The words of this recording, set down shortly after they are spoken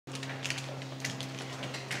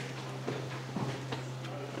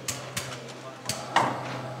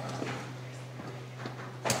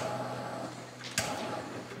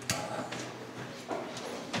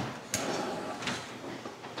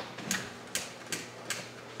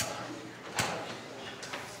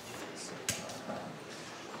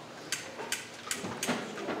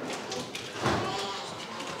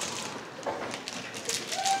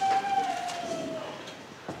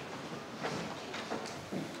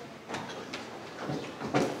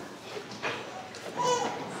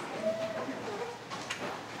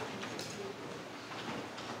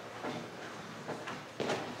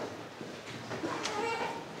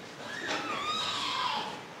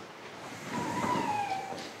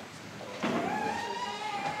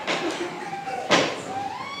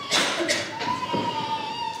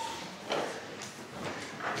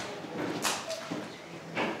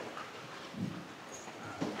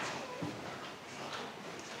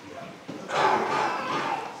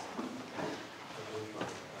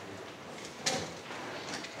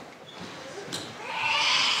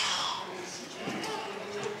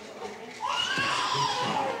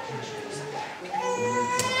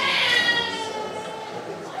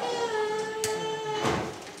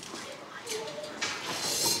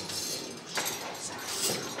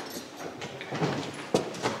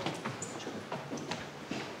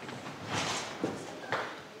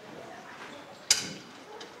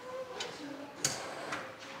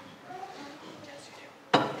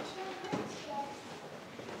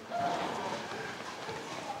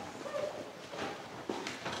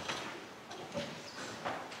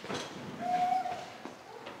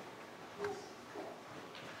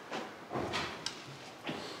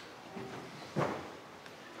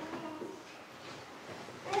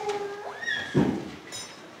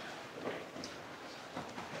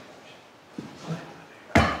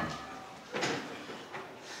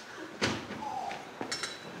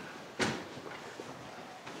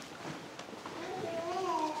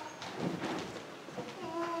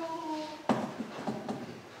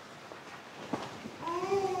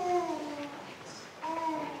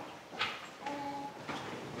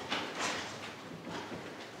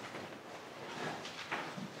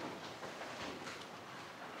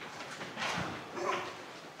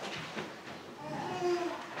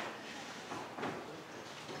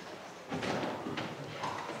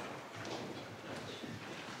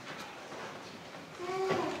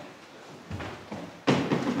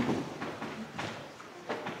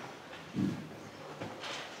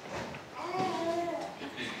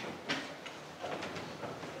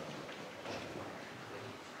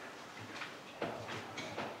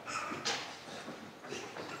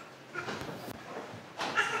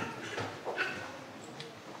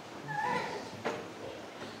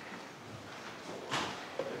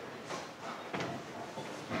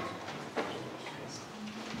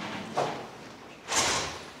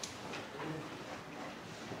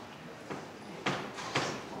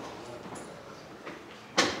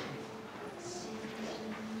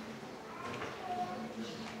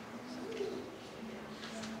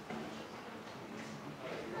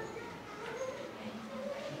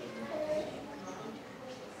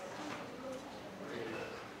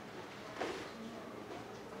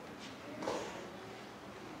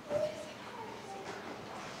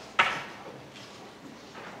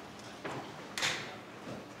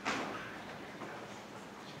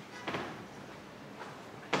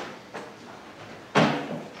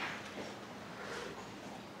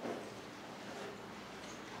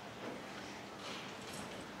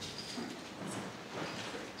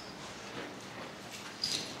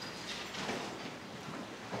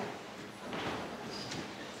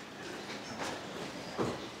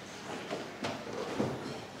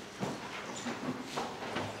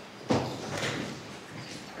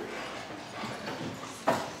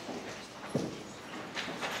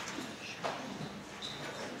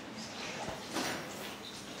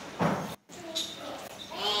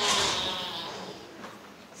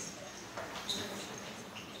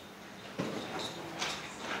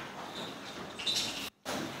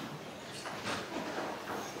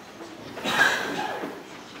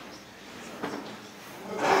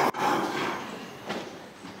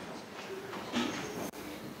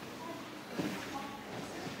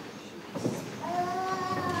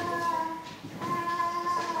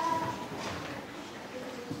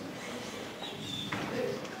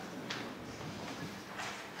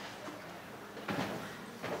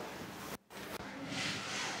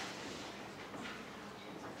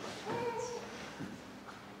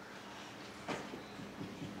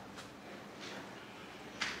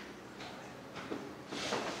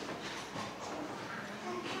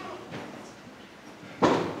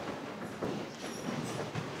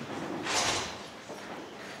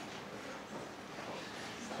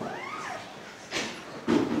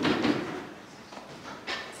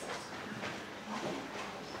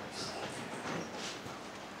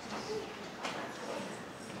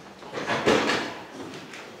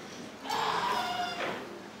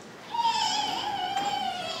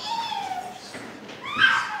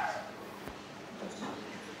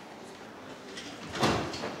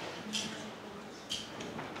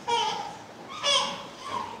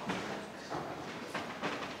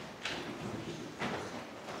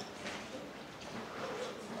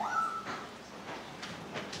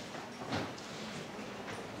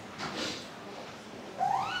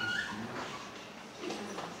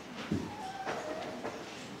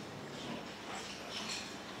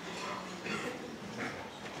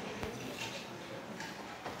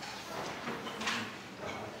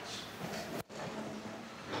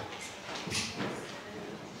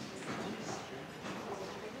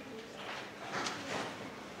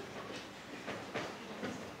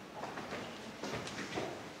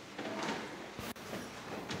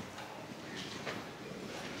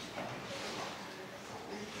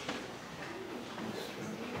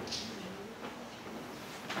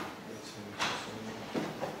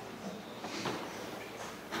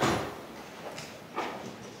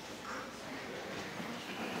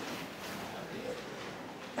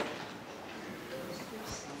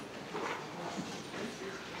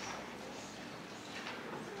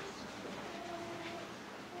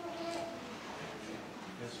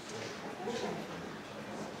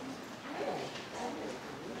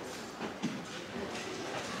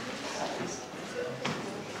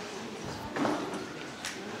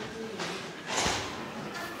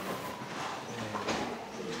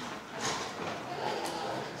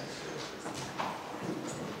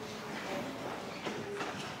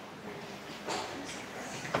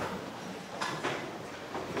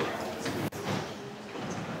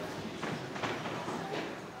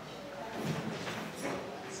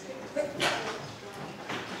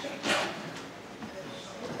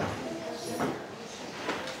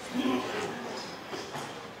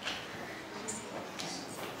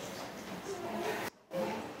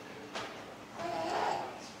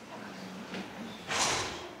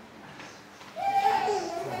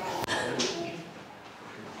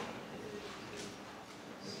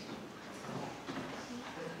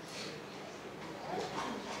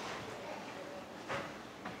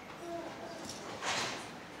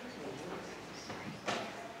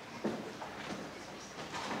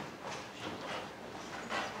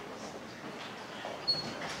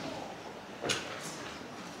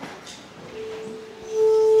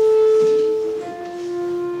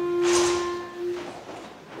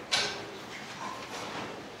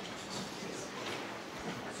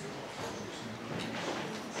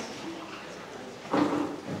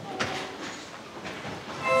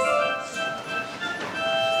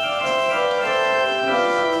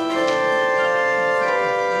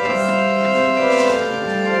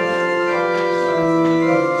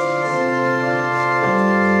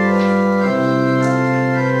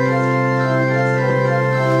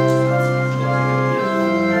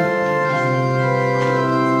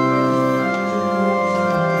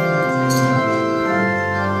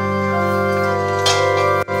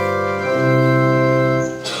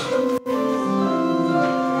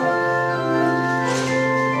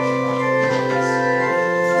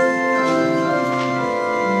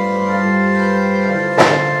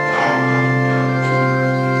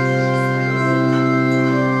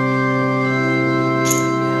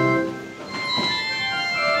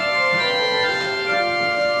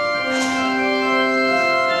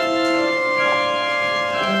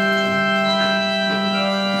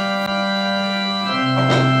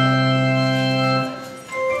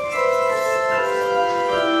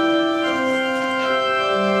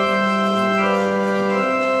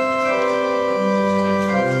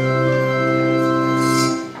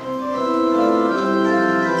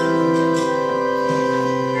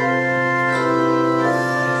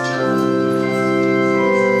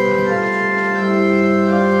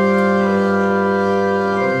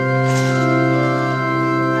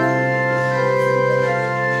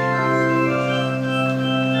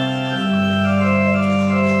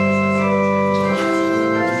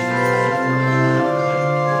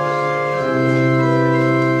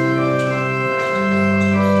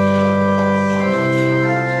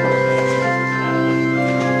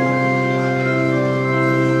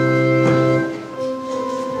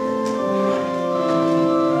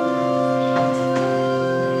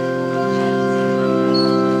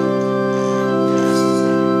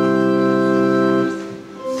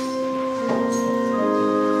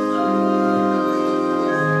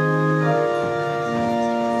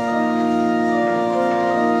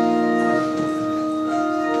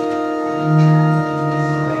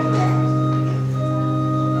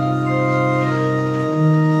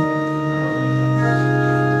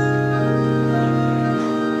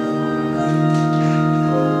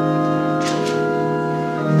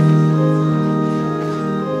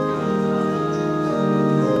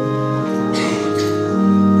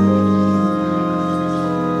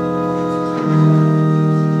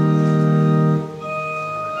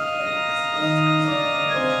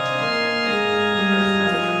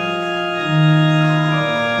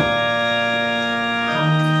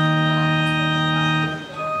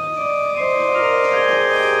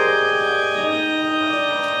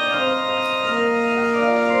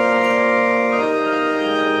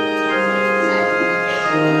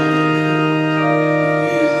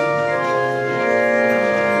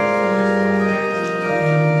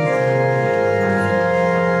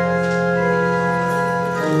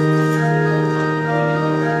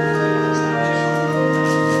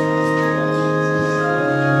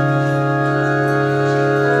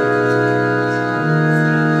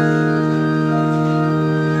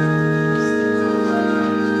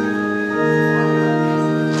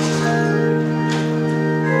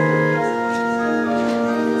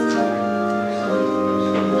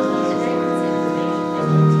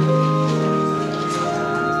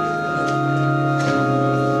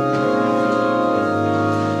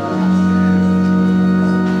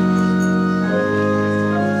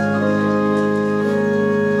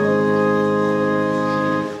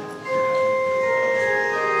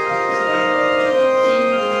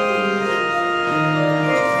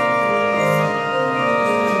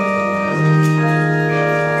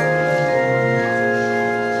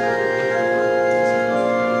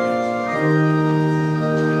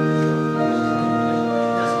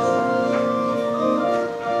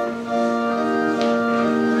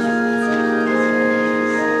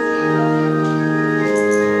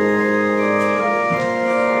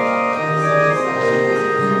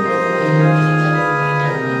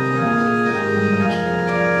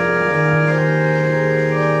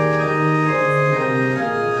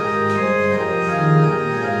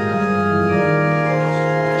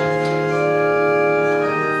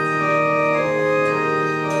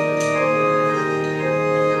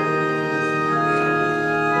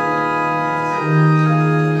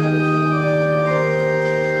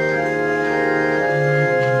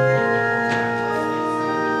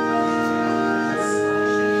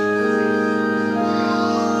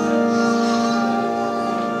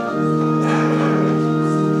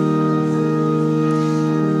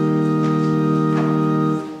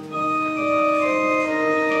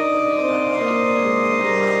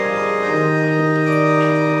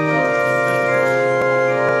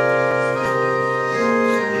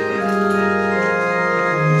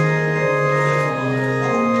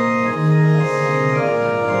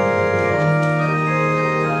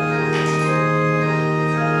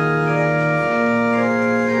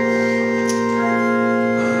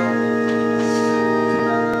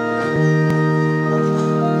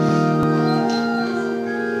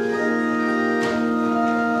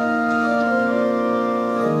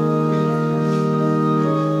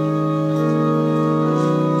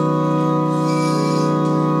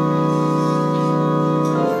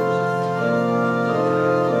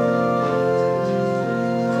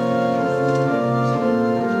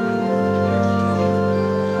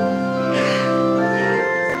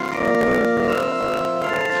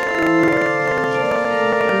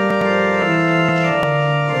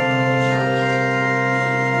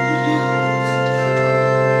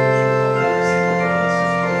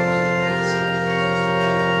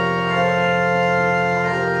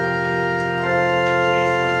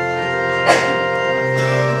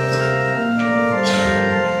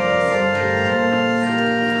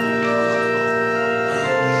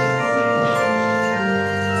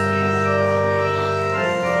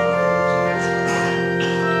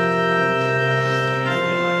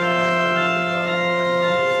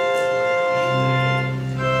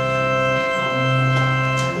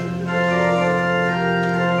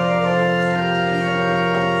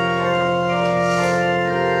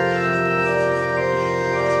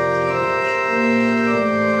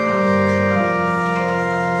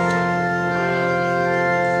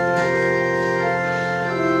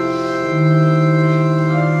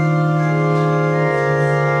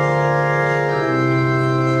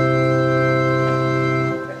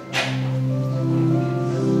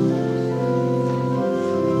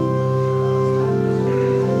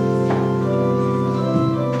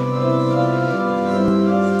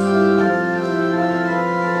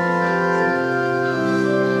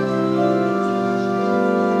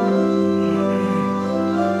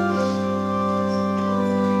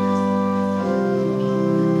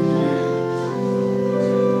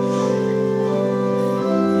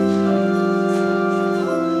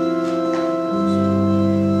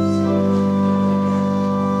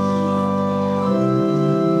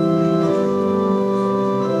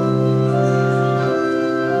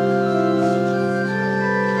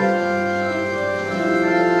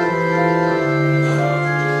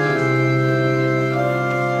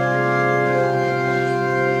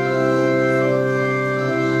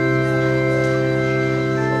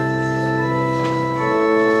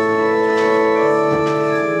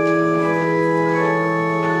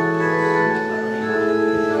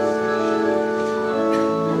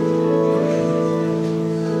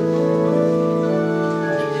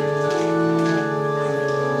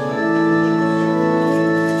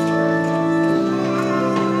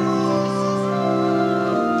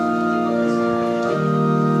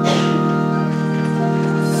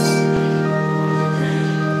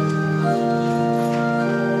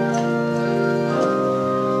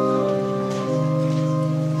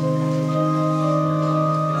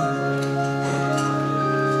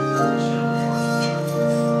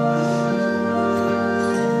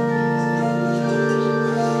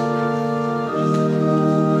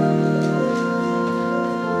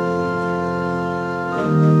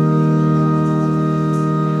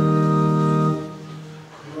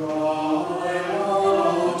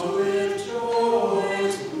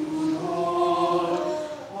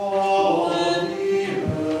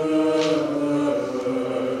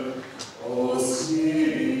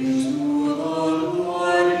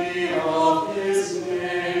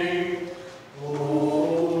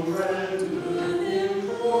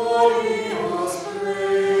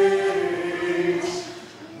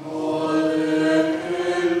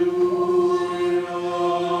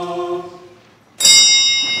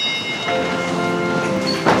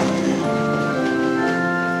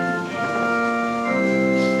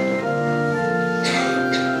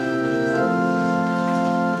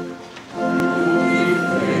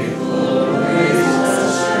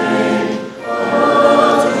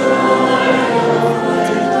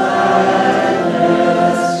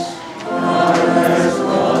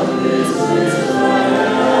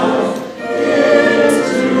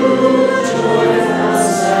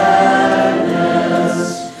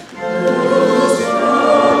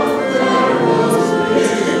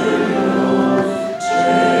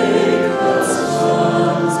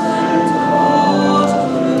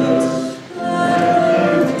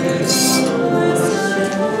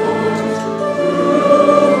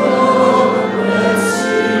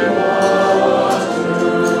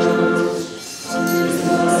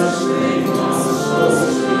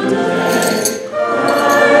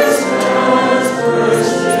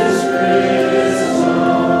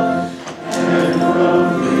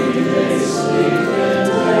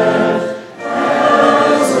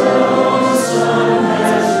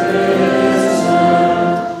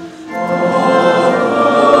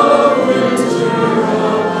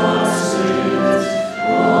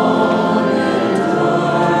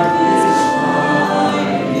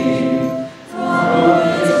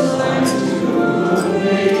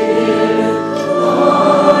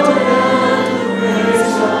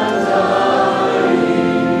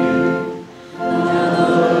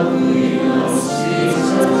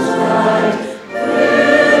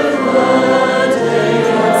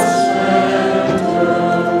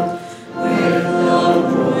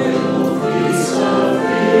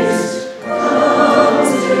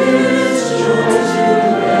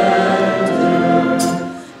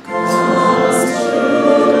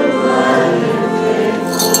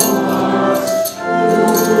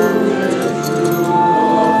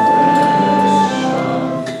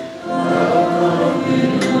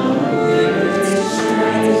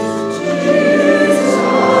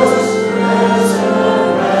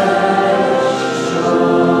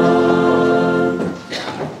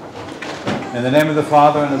In the name of the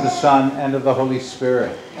Father, and of the Son, and of the Holy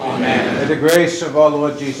Spirit. Amen. May the grace of our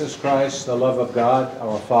Lord Jesus Christ, the love of God,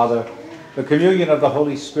 our Father, the communion of the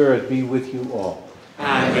Holy Spirit be with you all.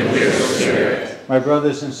 And with your spirit. My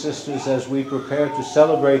brothers and sisters, as we prepare to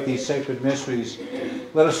celebrate these sacred mysteries,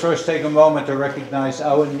 let us first take a moment to recognize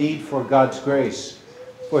our need for God's grace,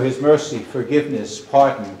 for his mercy, forgiveness,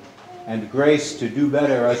 pardon, and grace to do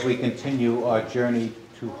better as we continue our journey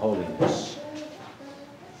to holiness.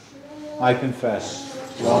 I confess,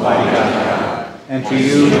 Almighty God, and to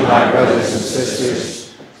you, my brothers and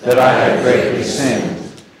sisters, that I have greatly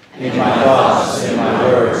sinned, in my thoughts, in my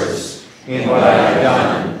words, in what I have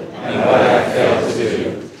done, and what I have failed to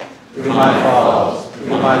do, through my fault,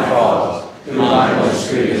 through my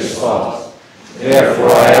most grievous fault.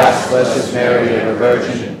 Therefore I ask Blessed Mary, ever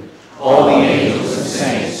Virgin, all the angels and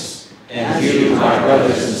saints, and you, my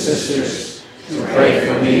brothers and sisters, to pray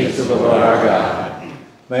for me to the Lord our God.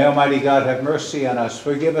 May Almighty God have mercy on us,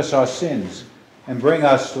 forgive us our sins, and bring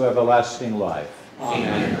us to everlasting life.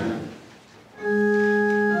 Amen.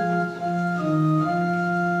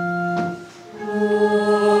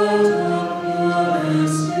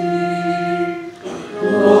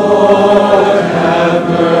 Lord, have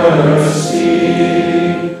mercy.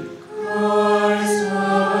 Christ,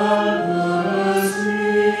 have mercy.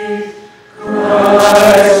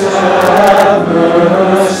 Christ, have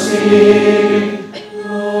mercy.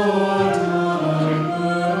 Lord, have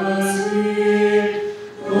mercy.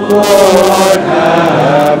 Lord,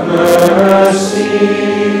 have mercy.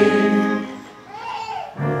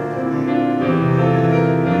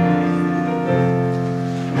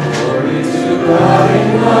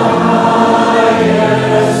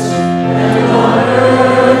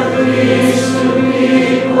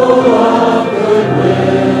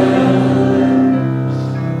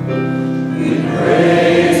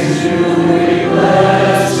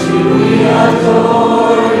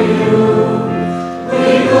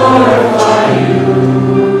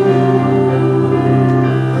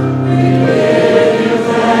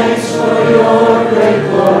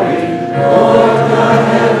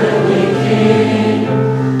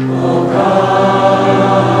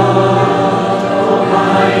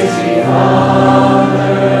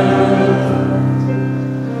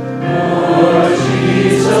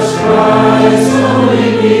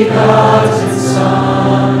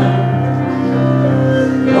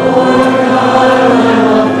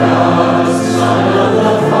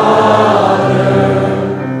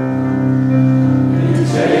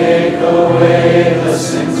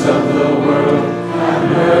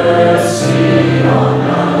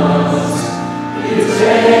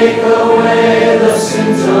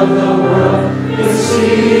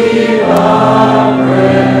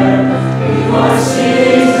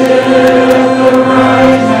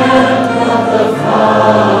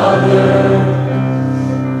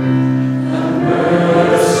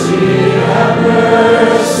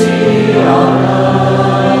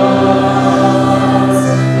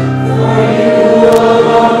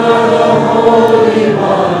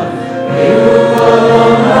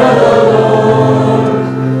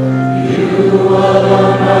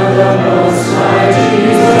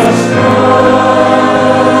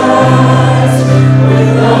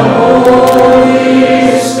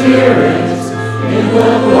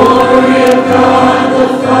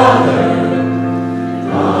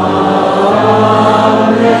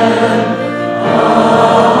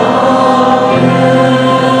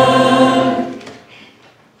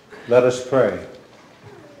 Let us pray.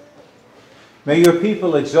 May your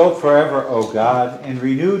people exult forever, O God, in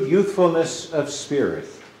renewed youthfulness of spirit,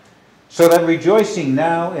 so that rejoicing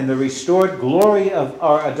now in the restored glory of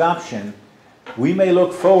our adoption, we may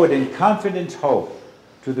look forward in confident hope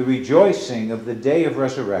to the rejoicing of the day of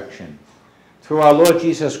resurrection. Through our Lord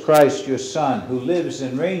Jesus Christ, your Son, who lives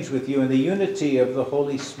and reigns with you in the unity of the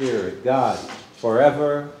Holy Spirit, God,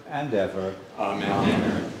 forever and ever. Amen.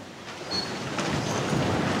 Amen.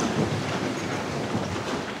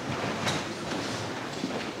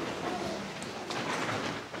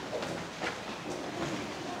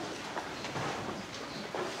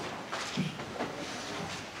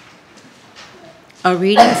 A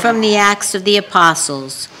reading from the Acts of the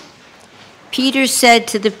Apostles. Peter said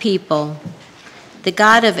to the people, "The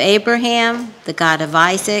God of Abraham, the God of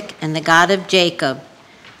Isaac, and the God of Jacob,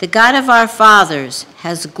 the God of our fathers,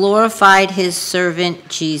 has glorified his servant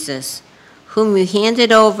Jesus, whom you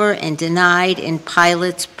handed over and denied in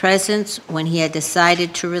Pilate's presence when he had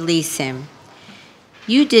decided to release him.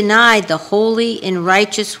 You denied the holy and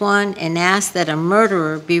righteous one and asked that a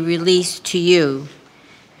murderer be released to you.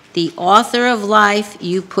 The author of life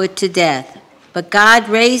you put to death, but God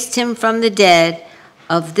raised him from the dead,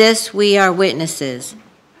 Of this we are witnesses.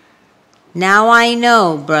 Now I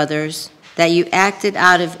know, brothers, that you acted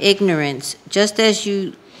out of ignorance, just as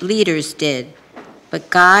you leaders did. But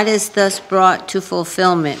God has thus brought to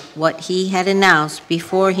fulfillment what he had announced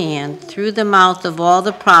beforehand through the mouth of all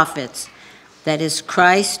the prophets, that his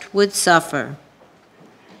Christ would suffer.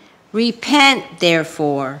 Repent,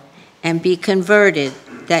 therefore, and be converted,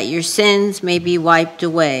 that your sins may be wiped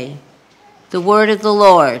away. The word of the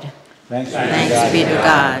Lord. Thanks be to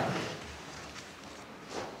God.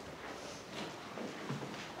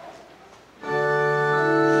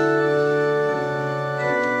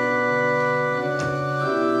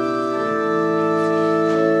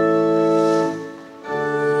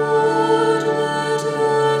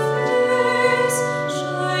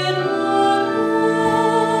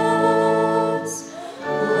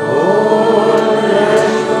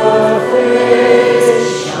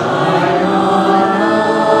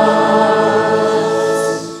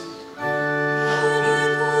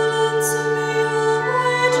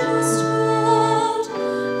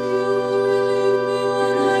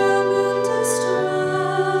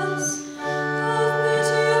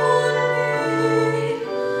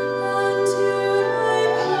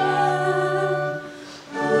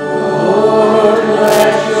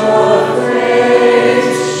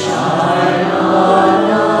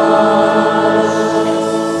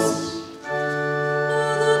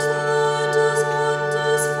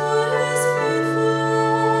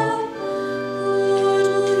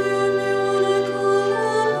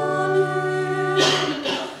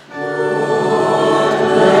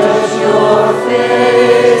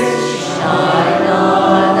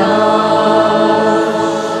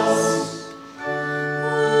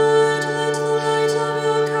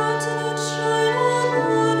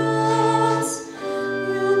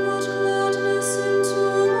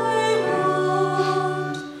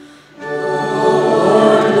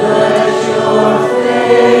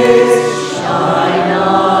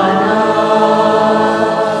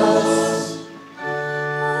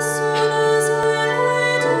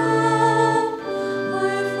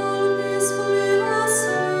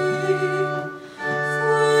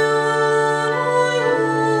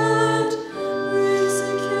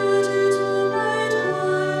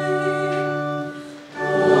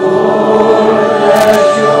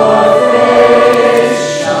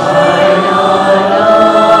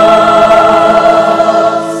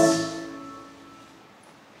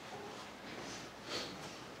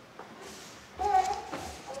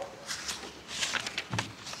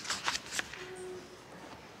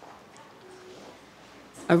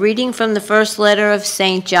 A reading from the first letter of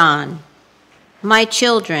St. John. My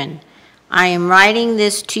children, I am writing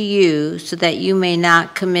this to you so that you may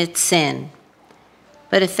not commit sin.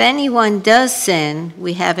 But if anyone does sin,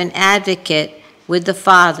 we have an advocate with the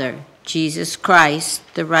Father, Jesus Christ,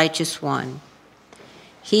 the righteous one.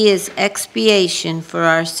 He is expiation for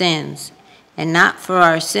our sins, and not for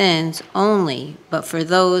our sins only, but for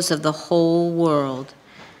those of the whole world.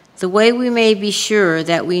 The way we may be sure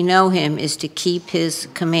that we know him is to keep his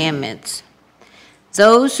commandments.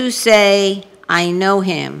 Those who say, I know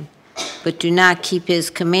him, but do not keep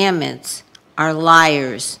his commandments, are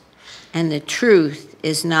liars, and the truth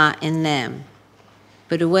is not in them.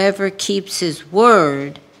 But whoever keeps his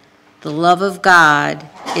word, the love of God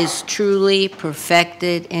is truly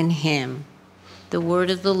perfected in him. The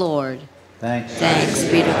word of the Lord. Thanks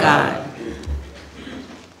be to God.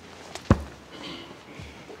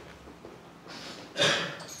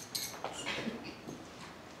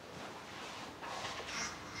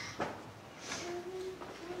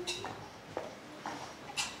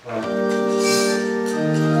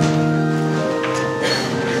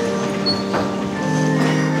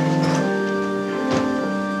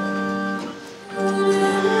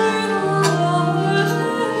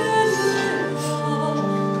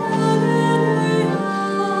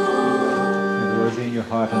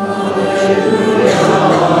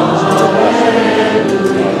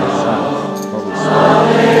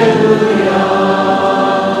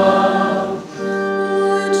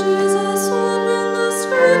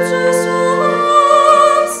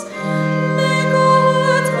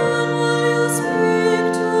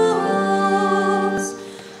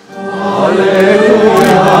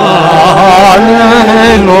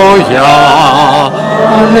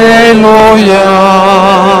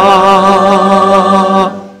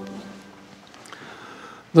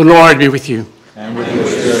 The Lord be with you. And with your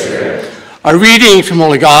spirit. A reading from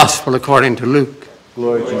Holy Gospel according to Luke.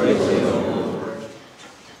 Glory to you, Lord.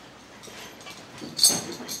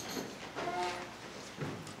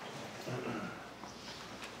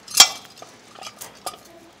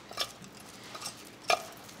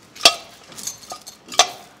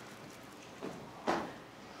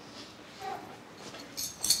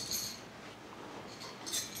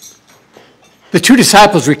 The two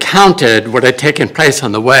disciples recounted what had taken place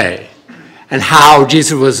on the way and how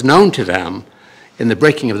Jesus was known to them in the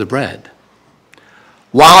breaking of the bread.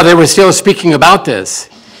 While they were still speaking about this,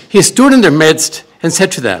 he stood in their midst and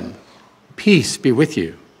said to them, "Peace be with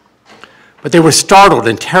you." But they were startled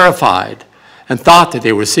and terrified and thought that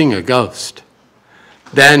they were seeing a ghost.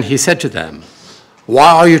 Then he said to them,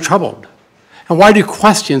 "Why are you troubled? And why do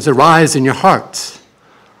questions arise in your hearts?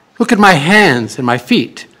 Look at my hands and my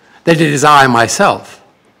feet, that it is I myself.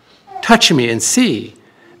 Touch me and see,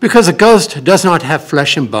 because a ghost does not have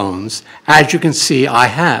flesh and bones, as you can see I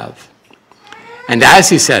have." And as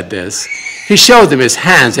he said this, he showed them his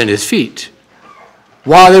hands and his feet.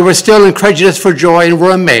 While they were still incredulous for joy and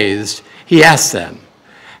were amazed, he asked them,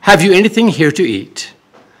 "Have you anything here to eat?"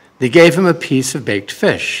 They gave him a piece of baked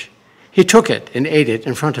fish. He took it and ate it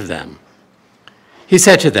in front of them. He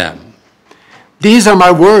said to them, "These are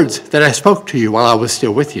my words that I spoke to you while I was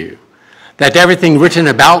still with you, that everything written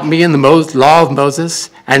about me in the law of Moses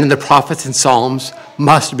and in the prophets and Psalms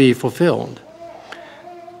must be fulfilled."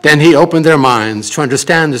 Then he opened their minds to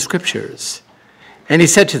understand the scriptures. And he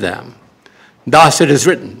said to them, "Thus it is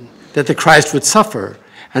written that the Christ would suffer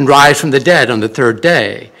and rise from the dead on the third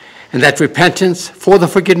day, and that repentance for the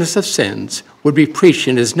forgiveness of sins would be preached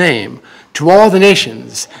in his name to all the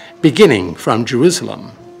nations, beginning from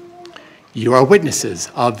Jerusalem. You are witnesses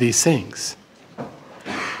of these things."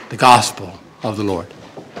 The Gospel of the Lord.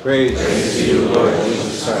 Praise to you, Lord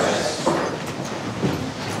Jesus Christ.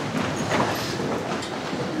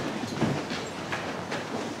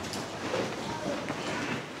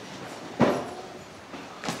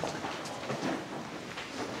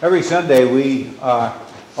 Every Sunday we are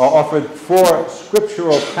offered 4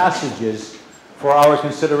 scriptural passages for our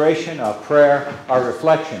consideration, our prayer, our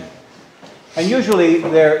reflection. And usually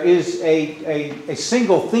there is a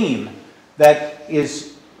single theme that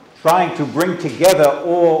is trying to bring together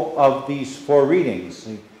all of these 4 readings.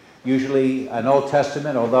 Usually an Old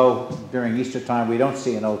Testament, although during Easter time we don't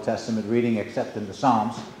see an Old Testament reading except in the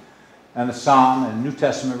Psalms, and a Psalm and New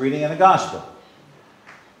Testament reading and a Gospel.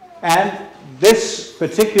 And this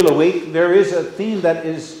particular week, there is a theme that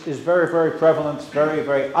is very, very prevalent, very,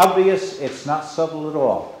 very obvious. It's not subtle at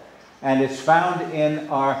all. And it's found in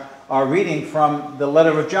our reading from the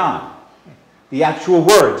letter of John, the actual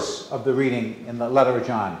words of the reading in the letter of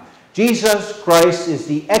John. Jesus Christ is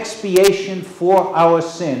the expiation for our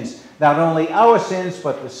sins, not only our sins,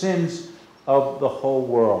 but the sins of the whole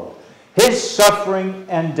world. His suffering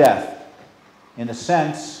and death, in a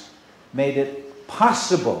sense, made it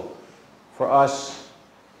possible for us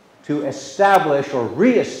to establish or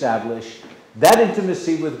reestablish that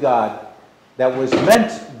intimacy with God that was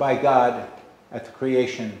meant by God at the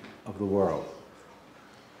creation of the world.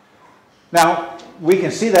 Now, we can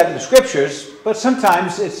see that in the scriptures, but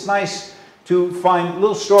sometimes it's nice to find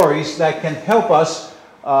little stories that can help us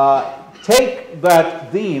take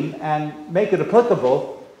that theme and make it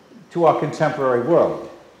applicable to our contemporary world.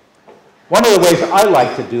 One of the ways I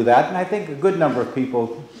like to do that, and I think a good number of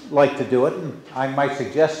people like to do it, and I might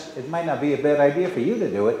suggest it might not be a bad idea for you to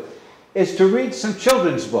do it, is to read some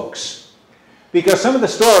children's books. Because some of the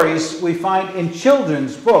stories we find in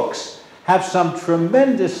children's books have some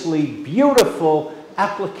tremendously beautiful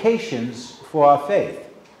applications for our faith.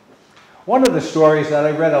 One of the stories that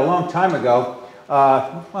I read a long time ago,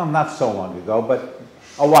 well, not so long ago, but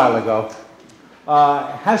a while ago,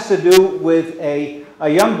 has to do with a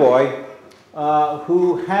young boy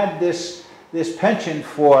who had this penchant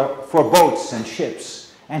for boats and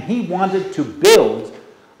ships. And he wanted to build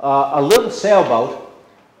a little sailboat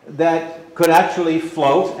that could actually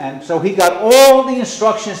float. And so he got all the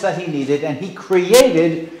instructions that he needed, and he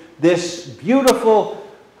created this beautiful,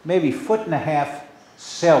 maybe 1.5 foot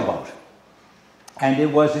sailboat. And it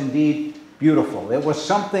was indeed beautiful. It was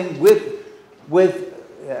something or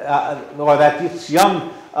that this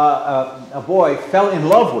young a boy fell in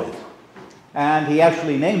love with. And he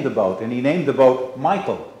actually named the boat, and he named the boat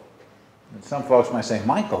Michael. And some folks might say,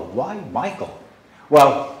 Michael? Why Michael?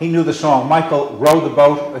 Well, he knew the song, Michael rowed the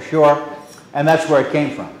boat ashore, and that's where it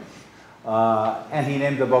came from. And he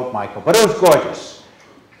named the boat Michael. But it was gorgeous.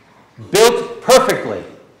 Built perfectly,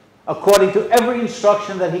 according to every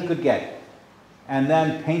instruction that he could get, and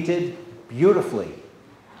then painted beautifully.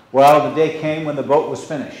 Well, the day came when the boat was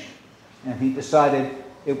finished, and he decided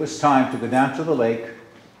it was time to go down to the lake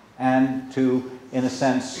and to, in a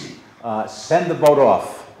sense, send the boat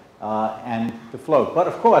off and to float. But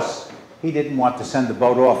of course, he didn't want to send the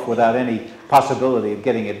boat off without any possibility of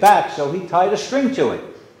getting it back, so he tied a string to it.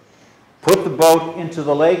 Put the boat into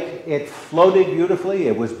the lake. It floated beautifully.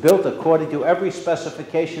 It was built according to every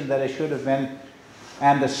specification that it should have been.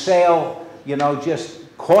 And the sail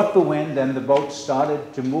just caught the wind and the boat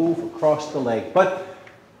started to move across the lake. But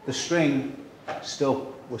the string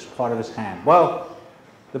still was part of his hand. Well,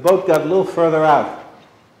 the boat got a little further out,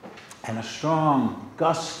 and a strong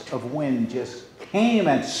gust of wind just came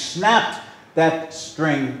and snapped that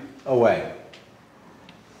string away.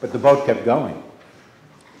 But the boat kept going,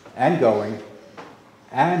 and going,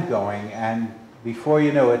 and going, and before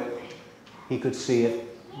you knew it, he could see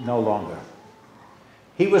it no longer.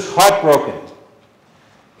 He was heartbroken.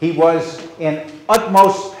 He was in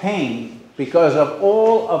utmost pain because of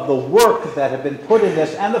all of the work that had been put in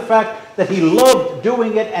this and the fact that he loved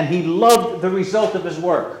doing it and he loved the result of his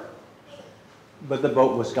work. But the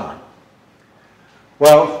boat was gone.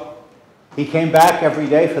 Well, he came back every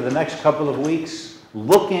day for the next couple of weeks,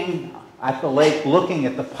 looking at the lake, looking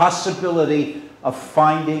at the possibility of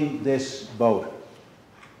finding this boat.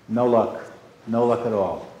 No luck. No luck at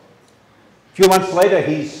all. A few months later,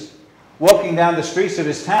 he's walking down the streets of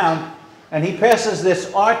his town, and he passes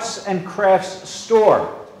this arts and crafts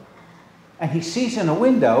store. And he sees in a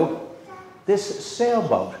window this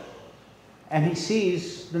sailboat. And he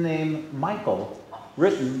sees the name Michael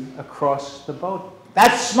written across the boat.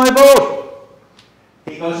 That's my boat!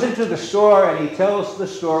 He goes into the store and he tells the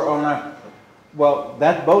store owner, well,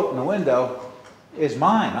 that boat in the window is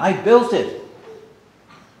mine. I built it.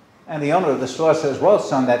 And the owner of the store says, well,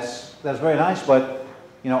 son, that's very nice, but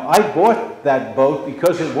I bought that boat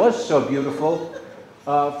because it was so beautiful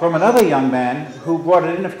from another young man who brought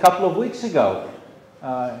it in a couple of weeks ago.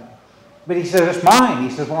 But he says, it's mine. He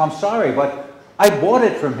says, well, I'm sorry, but I bought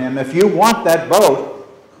it from him. If you want that boat,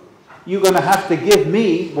 you're going to have to give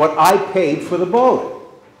me what I paid for the boat.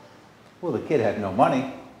 Well, the kid had no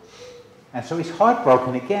money. And so he's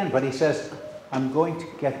heartbroken again, but he says, I'm going to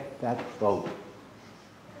get that boat.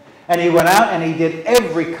 And he went out and he did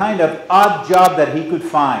every kind of odd job that he could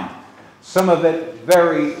find. Some of it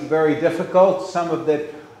very, very difficult. Some of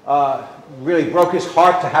it really broke his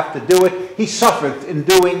heart to have to do it. He suffered in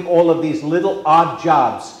doing all of these little odd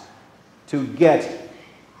jobs to get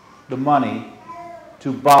the money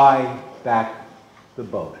to buy back the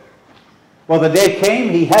boat. Well, the day came,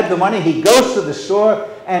 he had the money, he goes to the store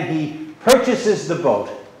and he purchases the boat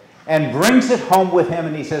and brings it home with him,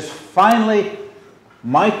 and he says, finally,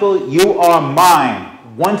 Michael, you are mine.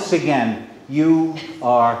 Once again, you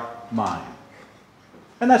are mine.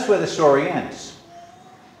 And that's where the story ends.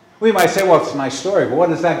 We might say, well, it's a nice story, but what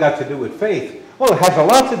has that got to do with faith? Well, it has a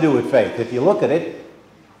lot to do with faith, if you look at it.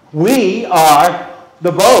 We are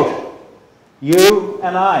the boat. You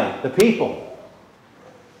and I, the people.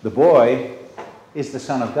 The boy is the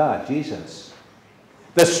Son of God, Jesus.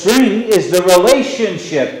 The string is the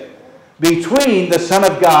relationship between the Son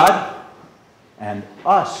of God and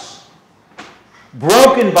us.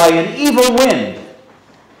 Broken by an evil wind.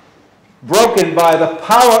 Broken by the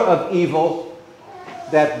power of evil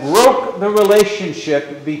that broke the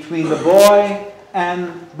relationship between the boy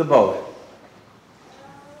and the boat.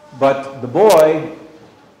 But the boy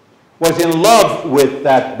was in love with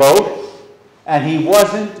that boat, and he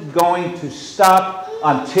wasn't going to stop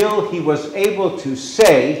until he was able to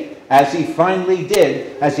say, as he finally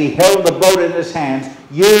did, as he held the boat in his hands,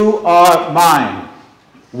 you are mine.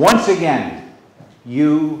 Once again,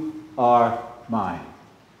 you are mine.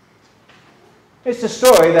 It's a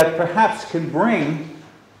story that perhaps can bring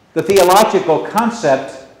the theological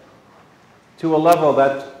concept to a level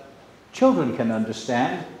that children can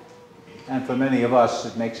understand, and for many of us,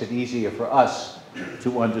 it makes it easier for us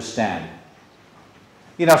to understand.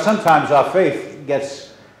 You know, sometimes our faith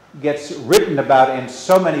gets written about in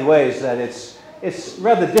so many ways that it's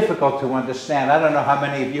rather difficult to understand. I don't know how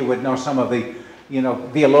many of you would know some of the,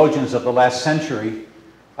 theologians of the last century.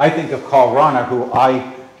 I think of Karl Rahner, who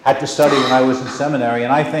I had to study when I was in seminary,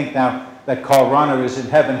 and I think now that Karl Rahner is in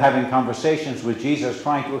heaven having conversations with Jesus,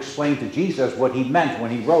 trying to explain to Jesus what he meant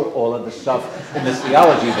when he wrote all of the stuff in this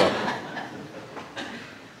theology book.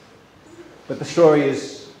 But the story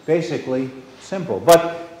is basically simple.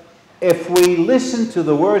 But if we listen to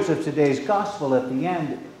the words of today's gospel at the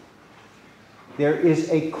end, there is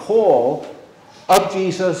a call of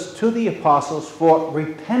Jesus to the apostles for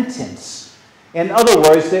repentance. In other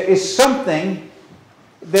words, there is something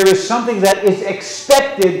that is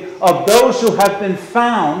expected of those who have been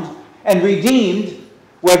found and redeemed,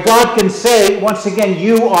 where God can say, once again,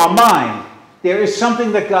 you are mine. There is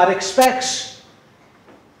something that God expects.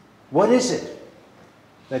 What is it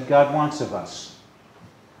that God wants of us?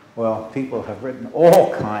 Well, people have written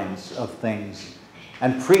all kinds of things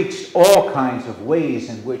and preached all kinds of ways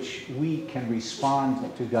in which we can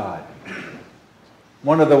respond to God.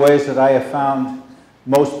 One of the ways that I have found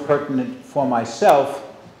most pertinent for myself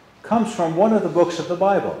comes from one of the books of the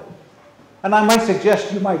Bible. And I might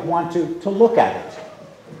suggest you might want to look at it.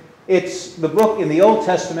 It's the book in the Old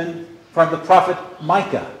Testament from the prophet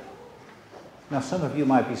Micah. Now, some of you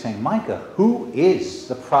might be saying, Micah, who is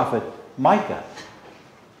the prophet Micah?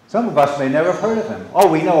 Some of us may never have heard of him. Oh,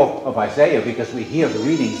 we know of Isaiah because we hear the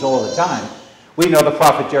readings all the time. We know the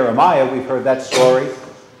prophet Jeremiah. We've heard that story.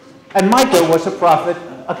 And Micah was a prophet,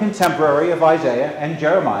 a contemporary of Isaiah and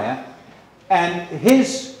Jeremiah. And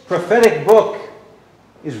his prophetic book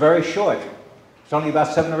is very short. It's only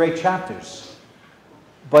about 7 or 8 chapters.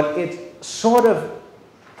 But it sort of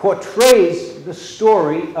portrays the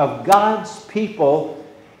story of God's people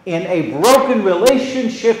in a broken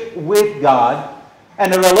relationship with God,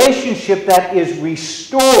 and a relationship that is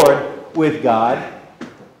restored with God.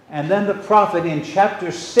 And then the prophet in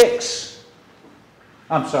chapter 7.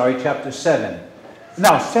 No,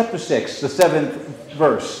 chapter 6, the 7th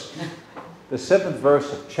verse. The 7th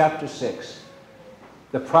verse of chapter 6.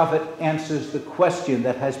 The prophet answers the question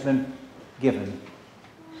that has been given.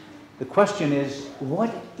 The question is,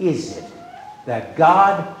 what is it that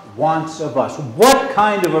God wants of us? What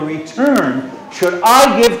kind of a return should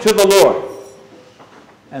I give to the Lord?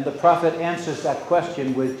 And the prophet answers that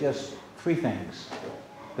question with just 3 things.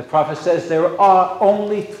 The prophet says there are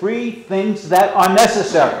only 3 things that are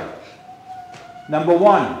necessary. Number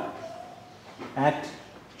 1, act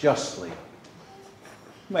justly.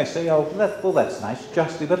 You may say, oh, well, that's nice,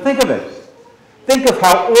 justly, but think of it. Think of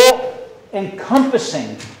how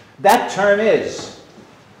all-encompassing that term is.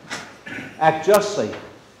 Act justly.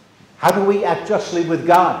 How do we act justly with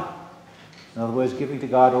God? In other words, giving to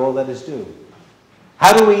God all that is due.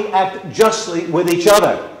 How do we act justly with each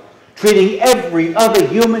other? Treating every other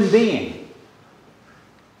human being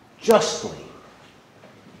justly.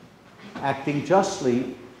 Acting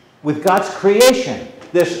justly with God's creation.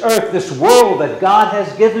 This earth, this world that God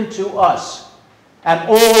has given to us. And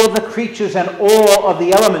all of the creatures and all of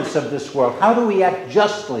the elements of this world. How do we act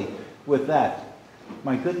justly with that?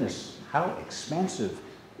 My goodness, how expansive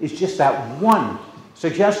is just that one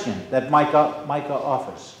suggestion that Micah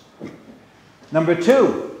offers. Number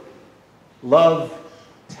 2, love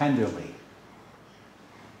tenderly.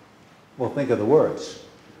 Well, think of the words.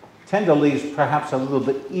 Tenderly is perhaps a little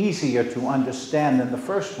bit easier to understand than the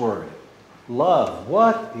first word. Love.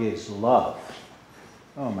 What is love?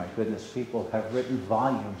 Oh my goodness, people have written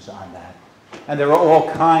volumes on that. And there are all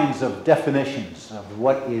kinds of definitions of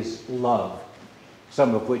what is love,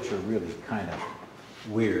 some of which are really kind of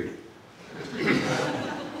weird.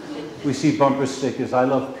 We see bumper stickers, I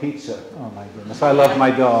love pizza. Oh my goodness, I love my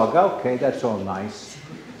dog. Okay, that's all nice.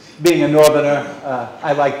 Being a northerner,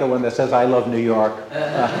 I like the one that says I love New York.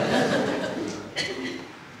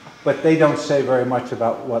 But they don't say very much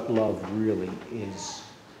about what love really is.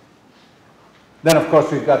 Then, of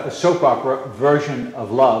course, we've got the soap opera version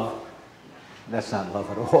of love. That's not love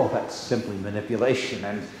at all. That's simply manipulation.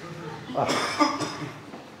 But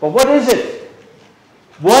what is it?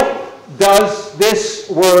 What does this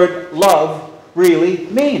word love really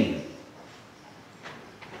mean?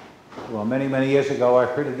 Well, many, many years ago, I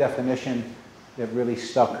heard a definition that really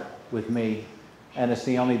stuck with me. And it's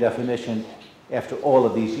the only definition after all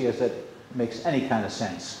of these years that makes any kind of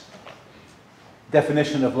sense.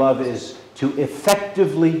 Definition of love is to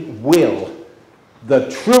effectively will the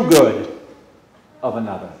true good of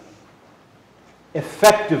another.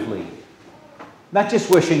 Effectively. Not just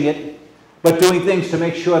wishing it, but doing things to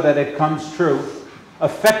make sure that it comes true.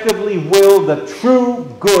 Effectively will the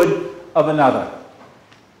true good of another.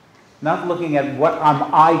 Not looking at what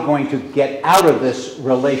am I going to get out of this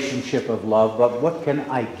relationship of love, but what can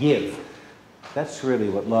I give? That's really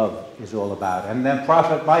what love is all about. And then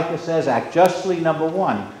Prophet Micah says, act justly, number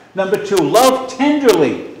 1. Number 2, love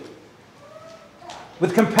tenderly,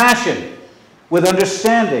 with compassion, with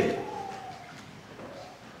understanding.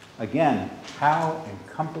 Again, how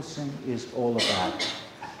encompassing is all about.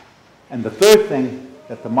 And the third thing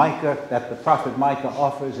that the prophet Micah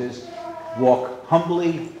offers is walk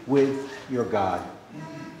humbly with your God.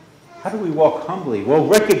 How do we walk humbly? Well,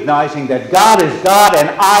 recognizing that God is God and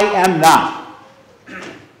I am not.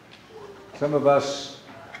 Some of us,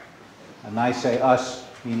 and I say us,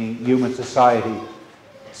 meaning human society,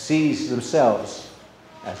 sees themselves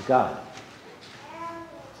as God.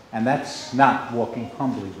 And that's not walking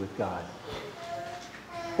humbly with God.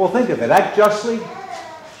 Well, think of it. Act justly,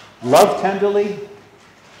 love tenderly,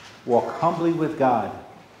 walk humbly with God.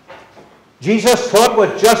 Jesus taught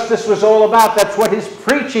what justice was all about. That's what his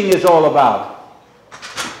preaching is all about.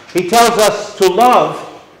 He tells us to love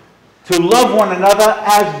one another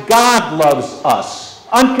as God loves us,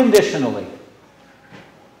 unconditionally.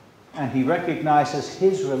 and he recognizes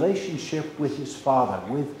his relationship with his Father,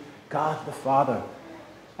 with God the Father,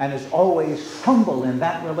 and is always humble in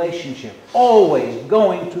that relationship, always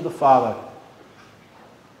going to the Father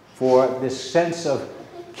for this sense of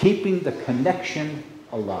keeping the connection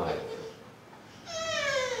alive.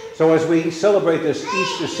 So as we celebrate this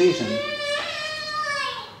Easter season,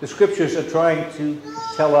 the scriptures are trying to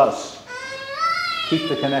tell us, keep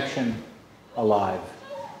the connection alive.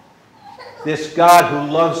 This God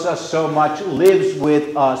who loves us so much lives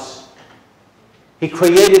with us. He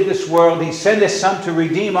created this world. He sent his Son to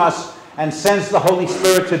redeem us and sends the Holy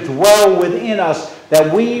Spirit to dwell within us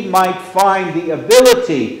that we might find the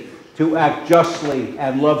ability to act justly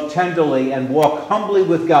and love tenderly and walk humbly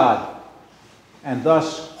with God, and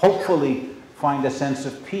thus hopefully find a sense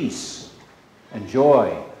of peace and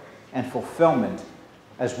joy and fulfillment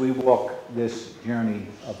as we walk this journey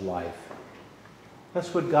of life.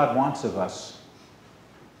 That's what God wants of us.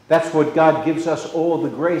 That's what God gives us all the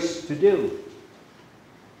grace to do.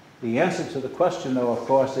 The answer to the question, though, of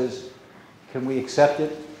course, is, can we accept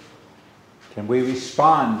it? Can we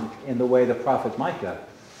respond in the way the prophet Micah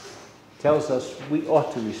tells us we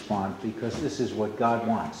ought to respond, because this is what God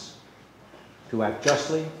wants: to act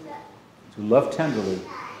justly, to love tenderly,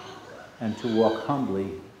 and to walk humbly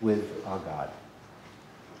with our God.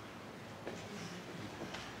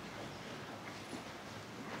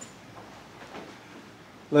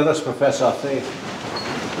 Let us profess our faith.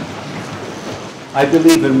 I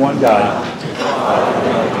believe in one God,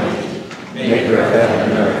 maker of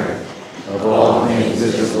heaven and earth, of all things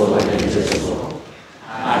visible and invisible.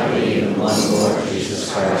 I believe in one Lord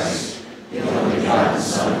Jesus Christ, the only begotten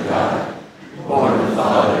Son of God, born of the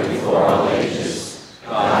Father before all ages,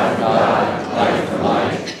 God from God, light from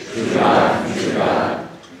light, true God from true God,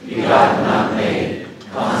 begotten not made,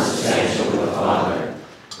 consubstantial with the Father.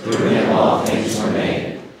 Through him all things were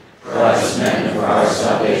made. For us men, for our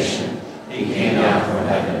salvation, he came down from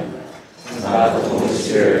heaven. And by the Holy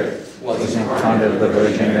Spirit was incarnate of the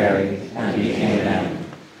Virgin Mary and became man.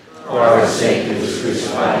 For our sake he was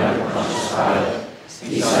crucified under Pontius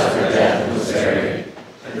Pilate. He suffered death and was buried,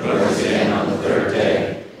 and rose again on the third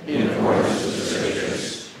day, in accordance with the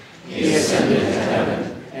Scriptures. He ascended into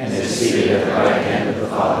heaven, and is seated at the right hand of the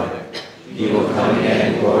Father. He will come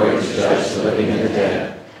again in glory to judge the living and the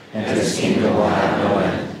dead, and his kingdom will have no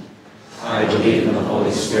end. I believe in the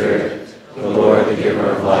Holy Spirit, the Lord, the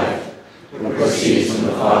giver of life, who proceeds from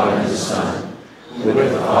the Father and the Son, who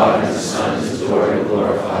with the Father and the Son is adored and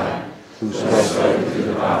glorified, who has spoken through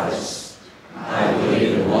the prophets. I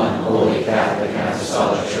believe in one holy Catholic and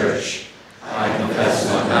apostolic Church. I confess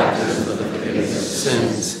my baptism for the forgiveness of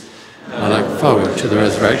sins. I look forward to the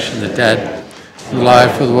resurrection of the dead and the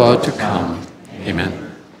life of the world to come.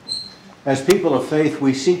 Amen. as people of faith,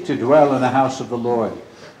 we seek to dwell in the house of the Lord.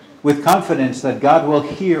 With confidence that God will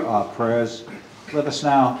hear our prayers, let us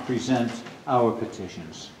now present our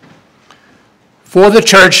petitions. For the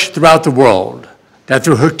church throughout the world, that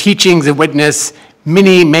through her teachings and witness,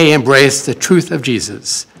 many may embrace the truth of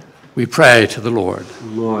Jesus, we pray to the Lord.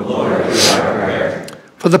 Lord, hear our prayer.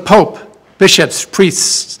 For the Pope, bishops,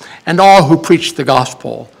 priests, and all who preach the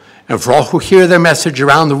gospel, and for all who hear their message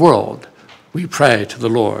around the world, we pray to the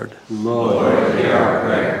Lord. Lord, hear our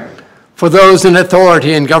prayer. For those in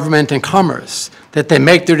authority in government and commerce, that they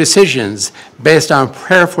make their decisions based on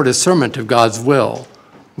prayerful discernment of God's will,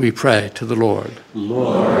 we pray to the Lord.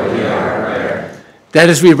 Lord, hear our prayer. That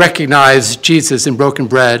as we recognize Jesus in broken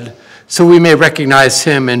bread, so we may recognize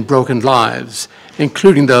him in broken lives,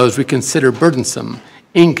 including those we consider burdensome,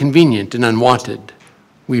 inconvenient, and unwanted,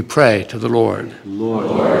 we pray to the Lord.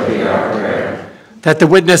 Lord, hear our prayer. That the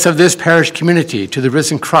witness of this parish community to the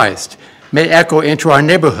risen Christ may echo into our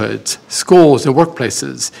neighborhoods, schools, and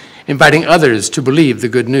workplaces, inviting others to believe the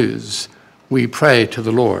good news, we pray to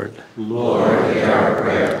the Lord. Lord, hear our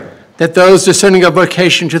prayer. That those discerning a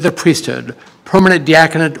vocation to the priesthood, permanent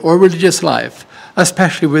diaconate, or religious life,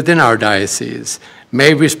 especially within our diocese,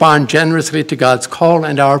 may respond generously to God's call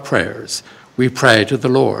and our prayers, we pray to the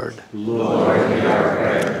Lord. Lord, hear our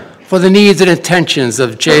prayer. For the needs and intentions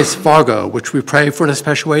of Jace Fargo, which we pray for in a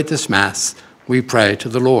special way at this Mass, we pray to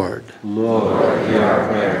the Lord. Lord, hear our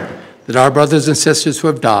prayer. That our brothers and sisters who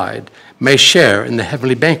have died may share in the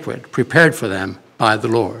heavenly banquet prepared for them by the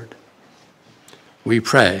Lord. We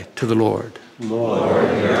pray to the Lord. Lord,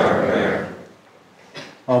 hear our prayer.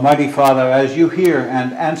 Almighty Father, as you hear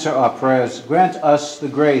and answer our prayers, grant us the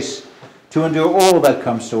grace to endure all that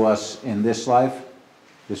comes to us in this life.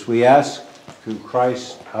 This we ask through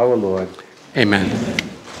Christ our Lord. Amen.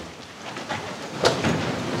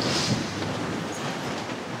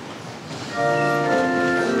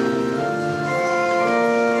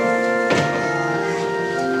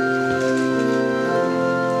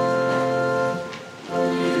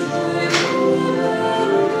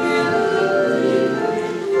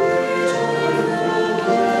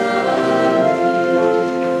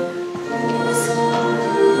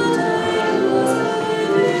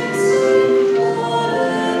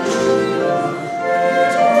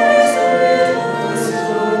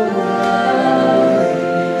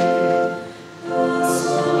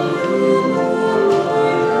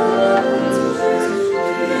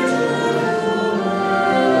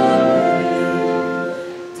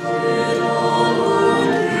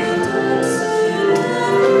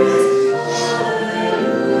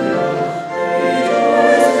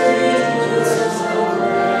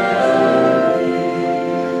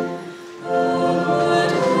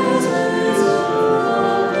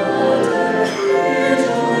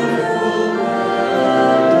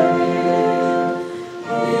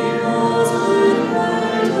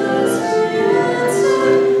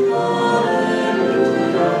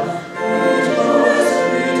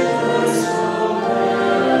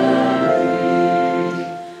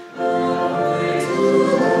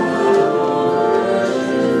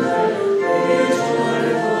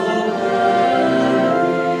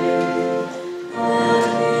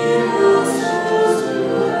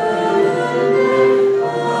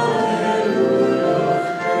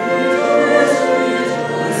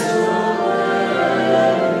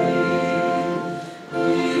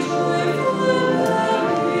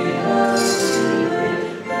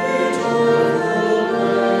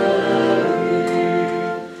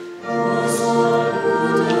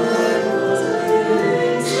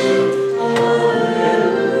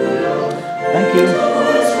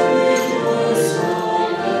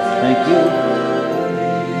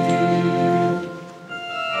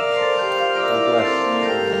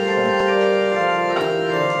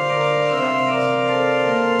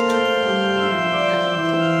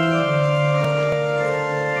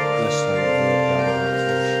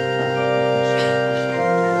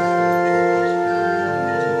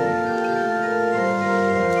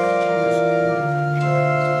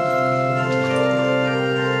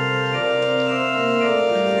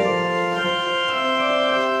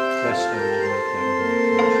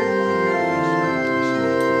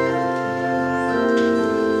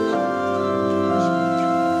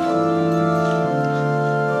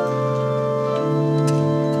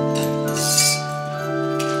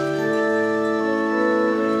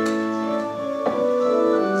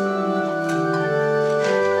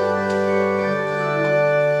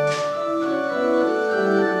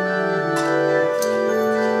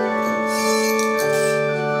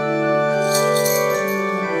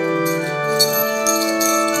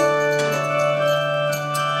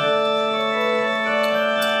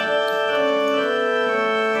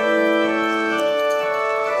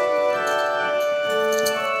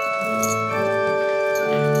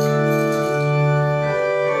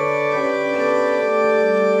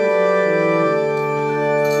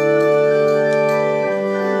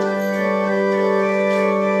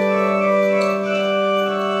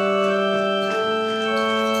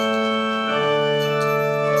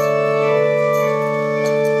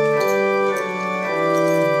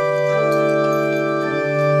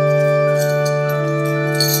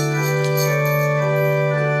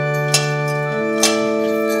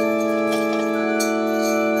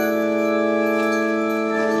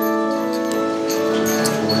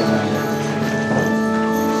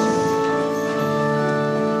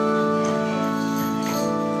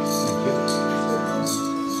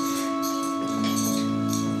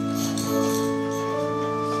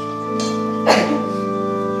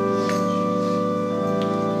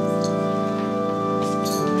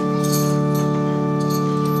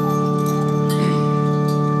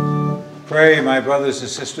 Pray, my brothers and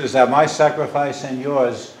sisters, that my sacrifice and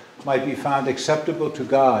yours might be found acceptable to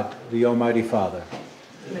God, the Almighty Father.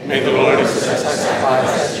 May the Lord accept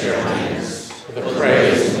sacrifice at your hands for the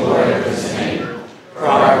praise and glory of his name, for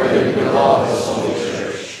our good and of all his holy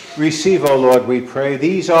church. Receive, O Lord, we pray,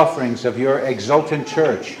 these offerings of your exultant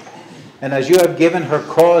church, and as you have given her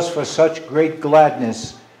cause for such great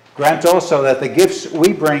gladness, grant also that the gifts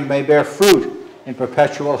we bring may bear fruit in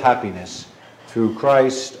perpetual happiness. Through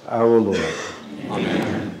Christ our Lord.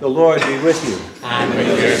 Amen. The Lord be with you. And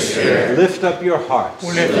with your spirit. Lift up your hearts.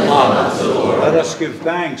 Lift them up to the Lord. Let us give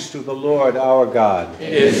thanks to the Lord our God.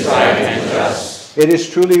 It is right and just. It is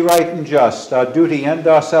truly right and just, our duty and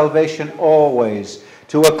our salvation always,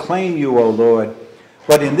 to acclaim you, O Lord,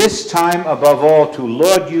 but in this time above all to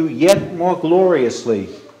laud you yet more gloriously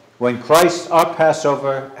when Christ our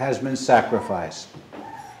Passover has been sacrificed.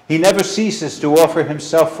 He never ceases to offer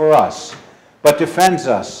himself for us, but defends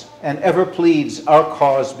us and ever pleads our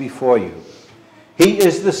cause before you. He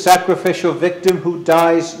is the sacrificial victim who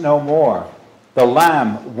dies no more, the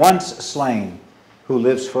Lamb once slain who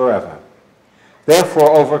lives forever.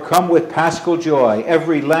 Therefore, overcome with paschal joy,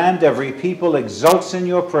 every land, every people exults in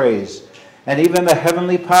your praise, and even the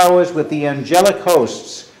heavenly powers with the angelic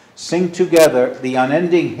hosts sing together the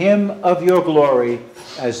unending hymn of your glory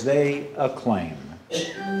as they acclaim.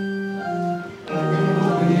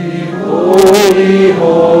 Holy,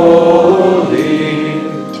 holy,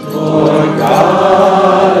 Lord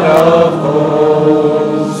God of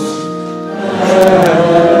hosts,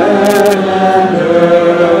 heaven and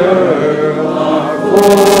earth are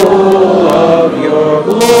full of your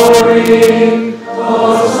glory.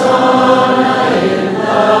 Hosanna in the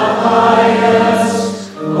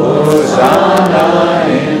highest, Hosanna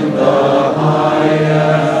in the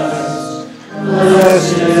highest.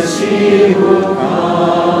 Blessed is he who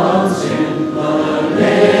comes in the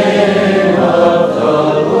name of the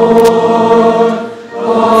Lord.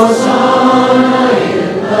 Hosanna in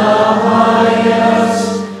the highest.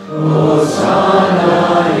 Hosanna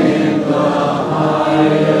in the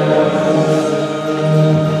highest.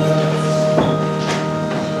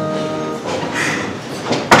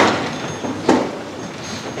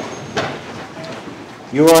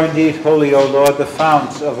 You are indeed holy, O Lord, the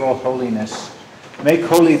fount of all holiness. Make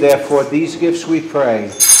holy, therefore, these gifts, we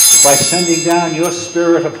pray, by sending down your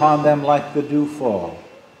Spirit upon them like the dewfall,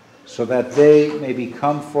 so that they may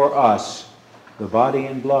become for us the body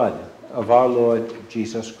and blood of our Lord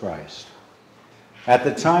Jesus Christ. At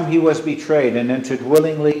the time he was betrayed and entered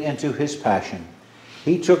willingly into his passion,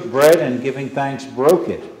 he took bread and, giving thanks, broke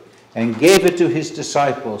it and gave it to his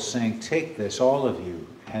disciples, saying, "Take this, all of you,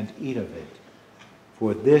 and eat of it,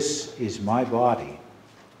 for this is my body,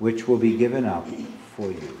 which will be given up for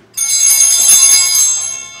you."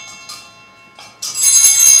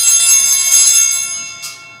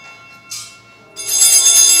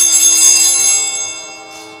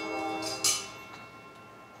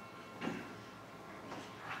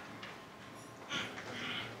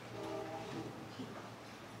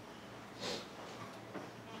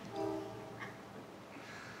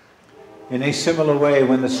 In a similar way,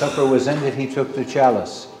 when the supper was ended, he took the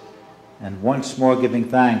chalice, and once more giving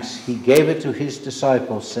thanks, he gave it to his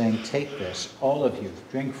disciples, saying, "Take this, all of you,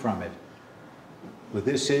 drink from it, for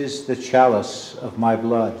this is the chalice of my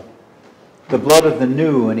blood, the blood of the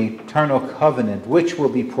new and eternal covenant, which will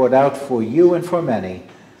be poured out for you and for many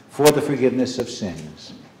for the forgiveness of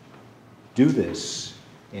sins. Do this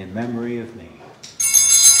in memory of me."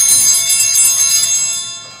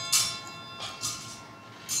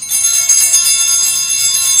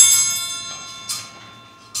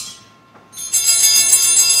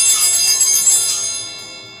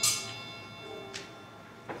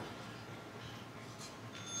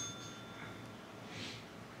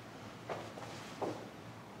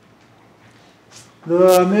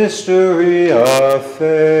 The mystery of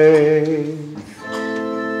faith.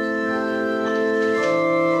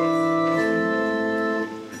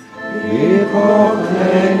 We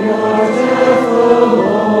proclaim your death, O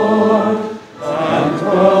Lord, and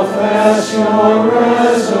profess your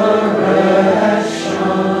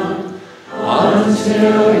resurrection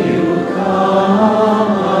until you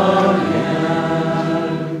come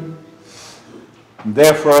again.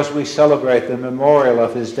 Therefore, as we celebrate the memorial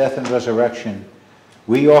of his death and resurrection,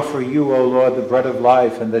 we offer you, O Lord, the bread of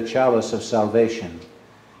life and the chalice of salvation,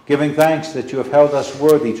 giving thanks that you have held us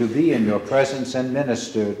worthy to be in your presence and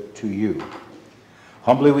minister to you.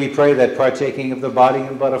 Humbly we pray that, partaking of the body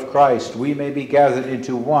and blood of Christ, we may be gathered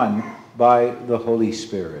into one by the Holy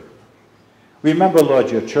Spirit. Remember, Lord,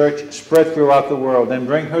 your church spread throughout the world, and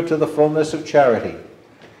bring her to the fullness of charity,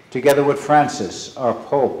 together with Francis, our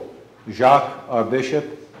Pope, Jacques, our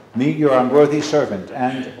bishop, me, your unworthy servant,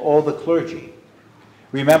 and all the clergy.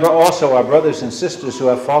 Remember also our brothers and sisters who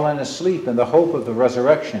have fallen asleep in the hope of the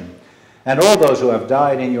resurrection, and all those who have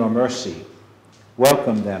died in your mercy.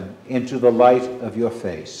 Welcome them into the light of your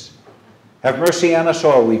face. Have mercy on us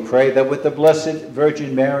all, we pray, that with the Blessed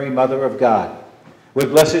Virgin Mary, Mother of God,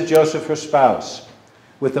 with Blessed Joseph, her spouse,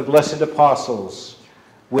 with the blessed apostles,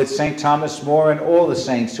 with St. Thomas More and all the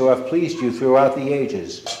saints who have pleased you throughout the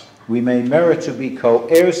ages, we may merit to be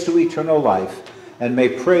co-heirs to eternal life, and may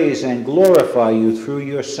praise and glorify you through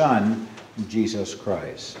your Son, Jesus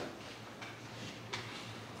Christ.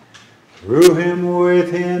 Through him,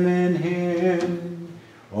 with him, in him,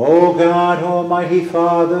 O God, Almighty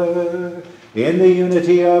Father, in the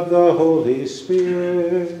unity of the Holy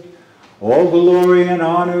Spirit, all glory and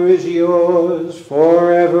honor is yours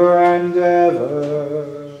forever and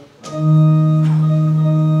ever.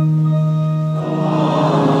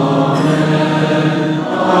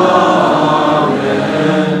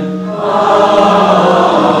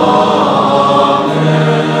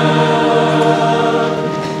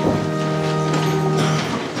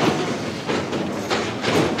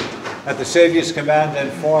 At the Savior's command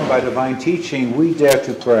and formed by divine teaching, we dare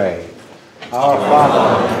to pray. Our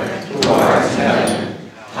Father, who art in heaven,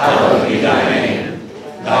 hallowed be thy name.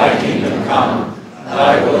 Thy kingdom come,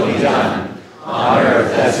 thy will be done, on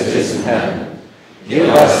earth as it is in heaven. Give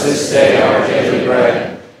us this day our daily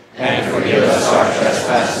bread, and forgive us our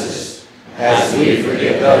trespasses, as we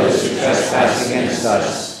forgive those who trespass against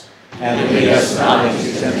us. And lead us not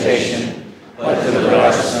into temptation, but deliver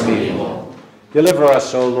us from evil. deliver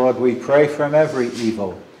us, O Lord, we pray, from every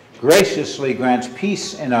evil. Graciously grant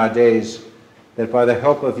peace in our days, that by the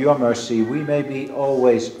help of your mercy we may be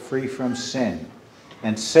always free from sin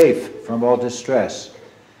and safe from all distress,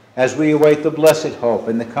 as we await the blessed hope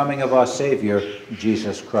and the coming of our Savior,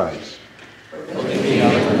 Jesus Christ.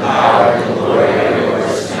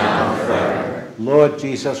 Lord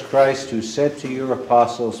Jesus Christ, who said to your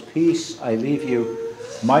apostles, "Peace I leave you,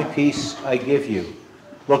 my peace I give you,"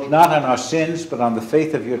 look not on our sins, but on the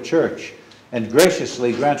faith of your church, and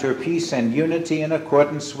graciously grant her peace and unity in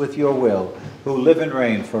accordance with your will, who live and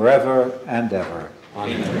reign forever and ever.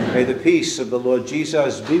 Amen. May the peace of the Lord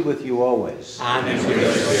Jesus be with you always. And with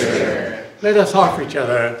your spirit. Let us offer each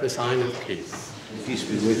other the sign of peace. Peace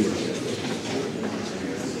be with you.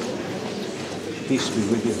 Peace be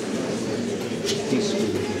with you. Peace be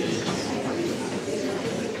with you.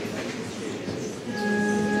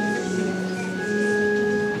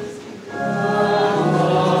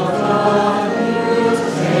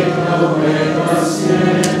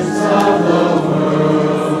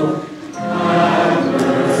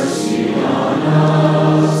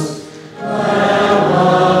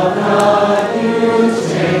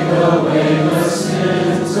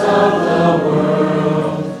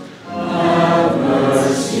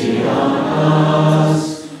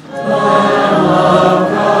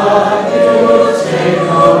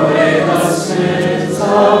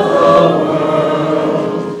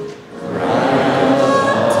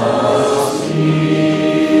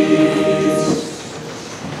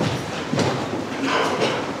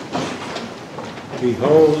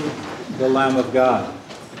 Behold the Lamb of God.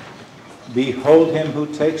 Behold him who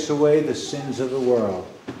takes away the sins of the world.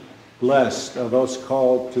 Blessed are those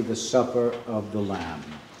called to the supper of the Lamb.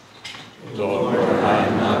 Lord, I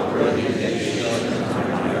am not worthy that you should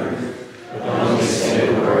come on earth, but only say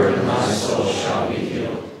a word and my soul shall be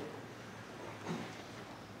healed.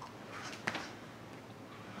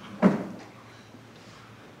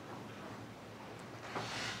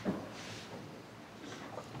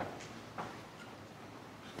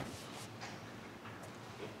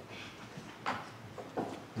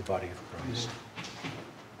 The body of Christ.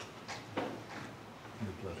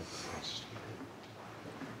 The blood of Christ.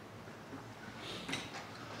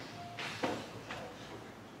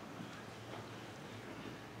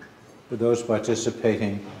 For those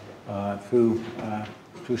participating through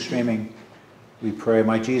streaming, we pray,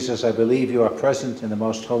 my Jesus, I believe you are present in the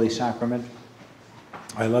most holy sacrament.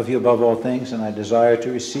 I love you above all things, and I desire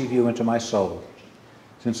to receive you into my soul.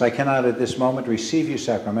 Since I cannot at this moment receive you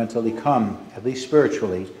sacramentally, come, at least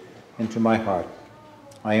spiritually, into my heart.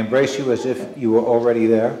 I embrace you as if you were already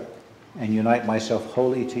there, and unite myself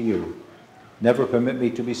wholly to you. Never permit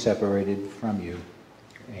me to be separated from you.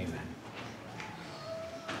 Amen.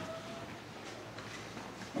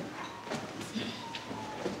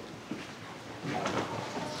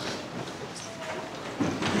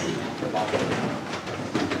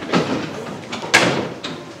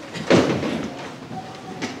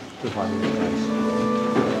 The body of Christ.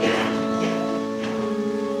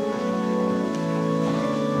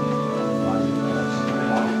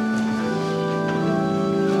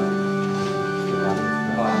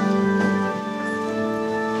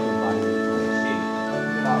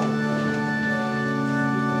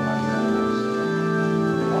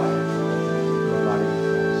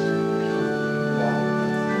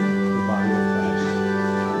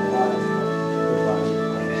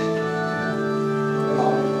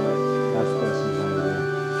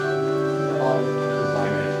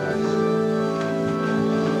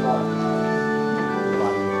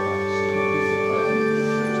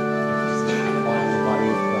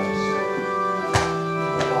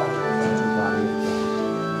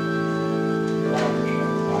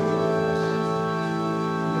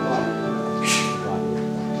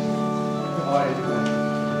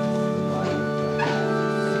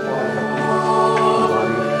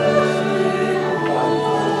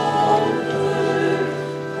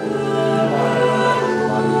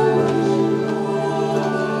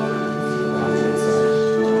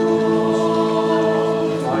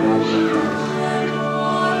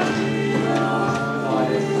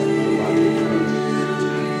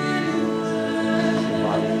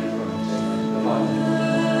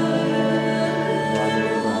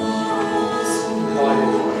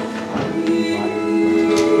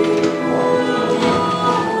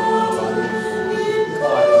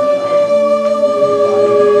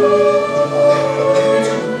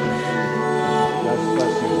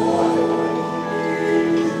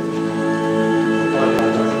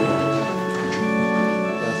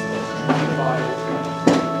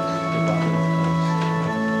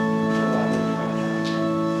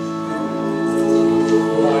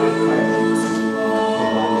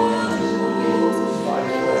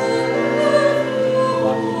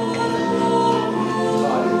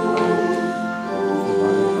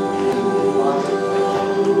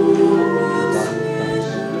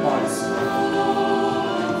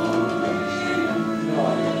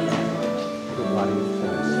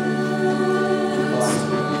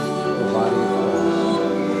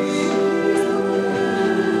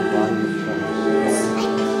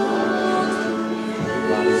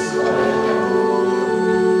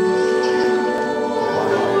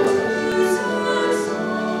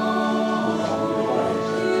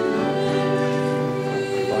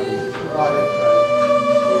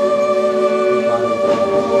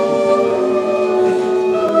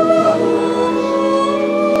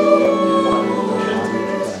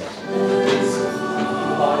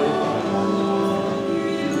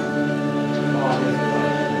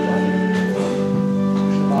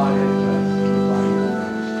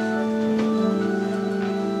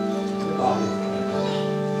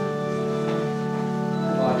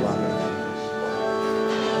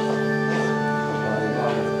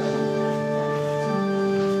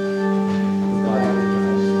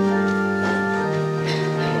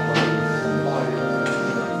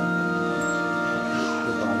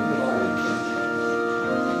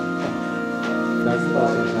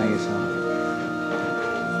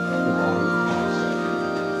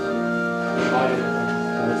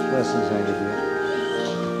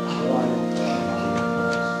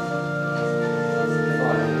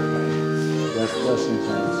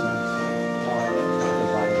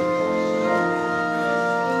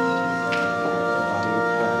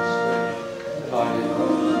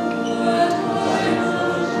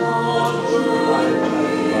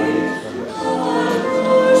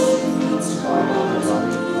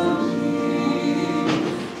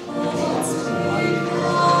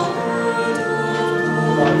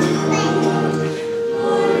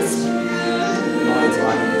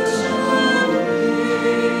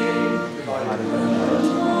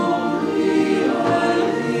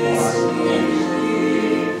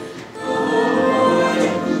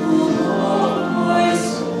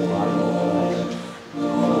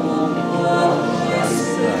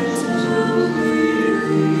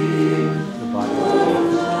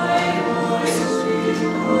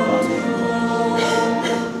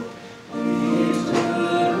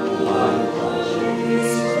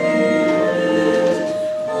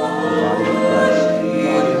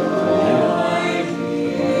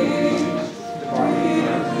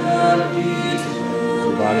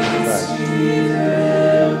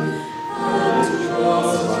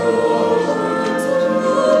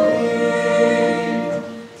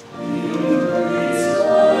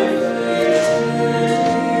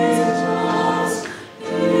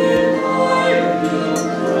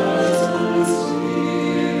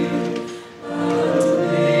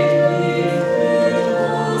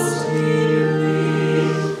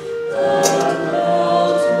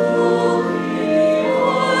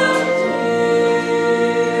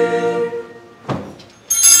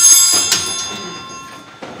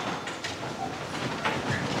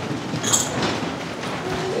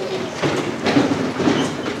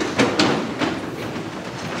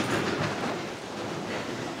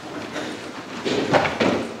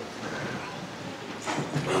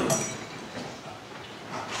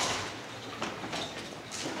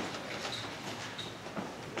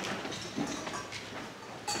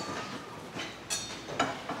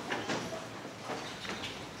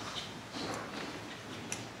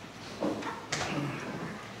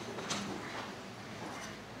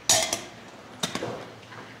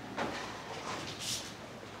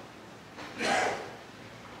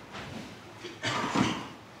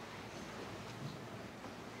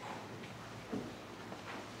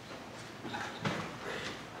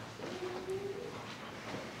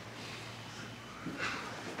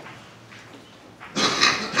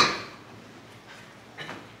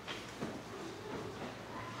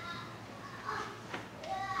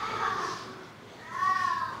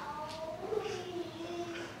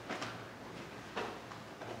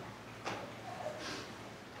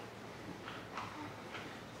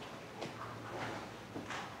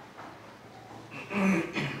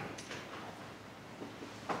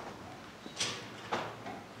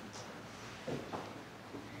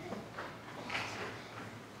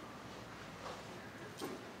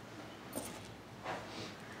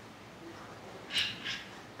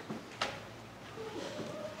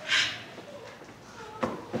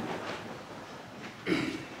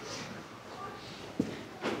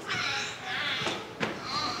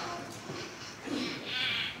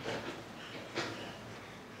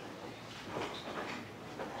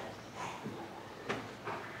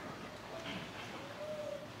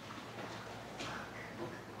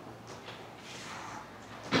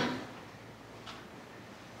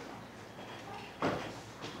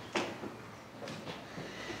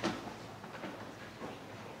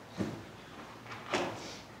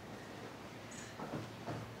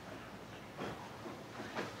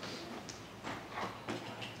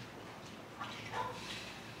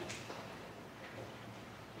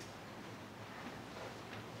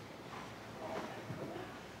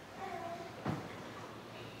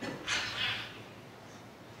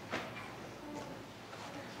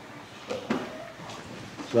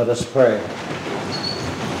 Let us pray.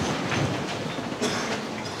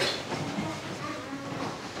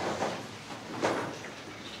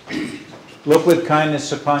 Look with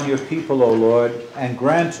kindness upon your people, O Lord, and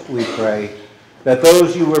grant, we pray, that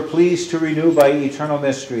those you were pleased to renew by eternal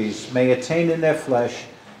mysteries may attain in their flesh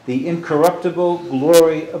the incorruptible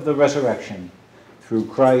glory of the resurrection. Through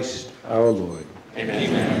Christ our Lord.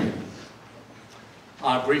 Amen.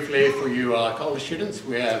 Briefly, for you college students,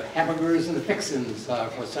 we have hamburgers and fixins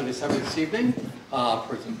for Sunday service this evening,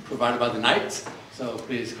 provided by the Knights. So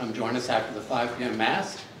please come join us after the 5 p.m.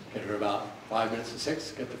 Mass. Get here about 5 minutes to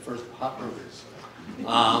 6. Get the first hot burgers.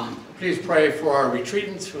 Please pray for our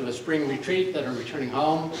retreatants for the spring retreat that are returning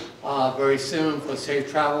home very soon, for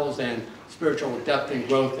safe travels and spiritual depth and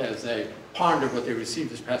growth as they ponder what they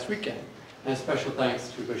received this past weekend. And special thanks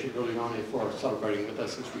to Bishop Giuliani for celebrating with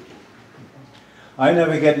us this weekend. I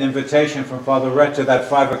never get an invitation from Father Rhett to that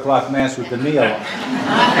 5 o'clock Mass with the meal.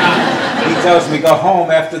 He tells me, go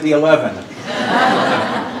home after the 11.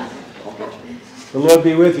 The Lord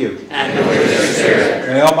be with you. And with your spirit.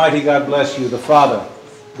 May Almighty God bless you, the Father,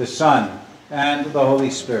 the Son, and the Holy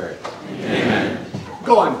Spirit. Amen.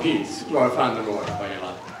 Go in peace. Glorify the Lord by your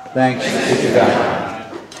life. Thanks be to God.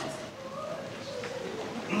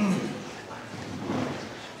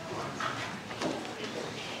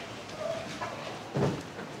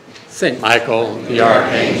 Saint Michael, the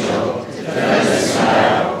archangel, defend us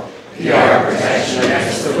now. Be our protection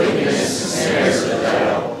against the wickedness and snares of the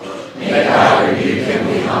devil. May God rebuke him,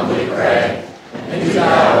 we humbly pray. And do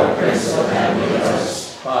thou, O Prince of the heavenly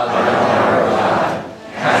hosts, by the power of God,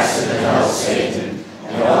 cast into hell Satan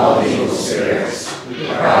and all evil spirits who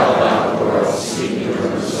prowl about the world seeking the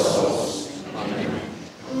ruin of souls. Amen.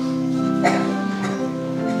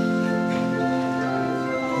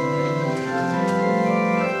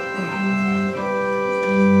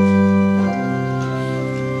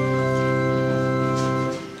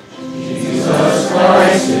 Jesus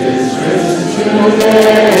Christ is risen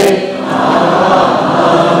today.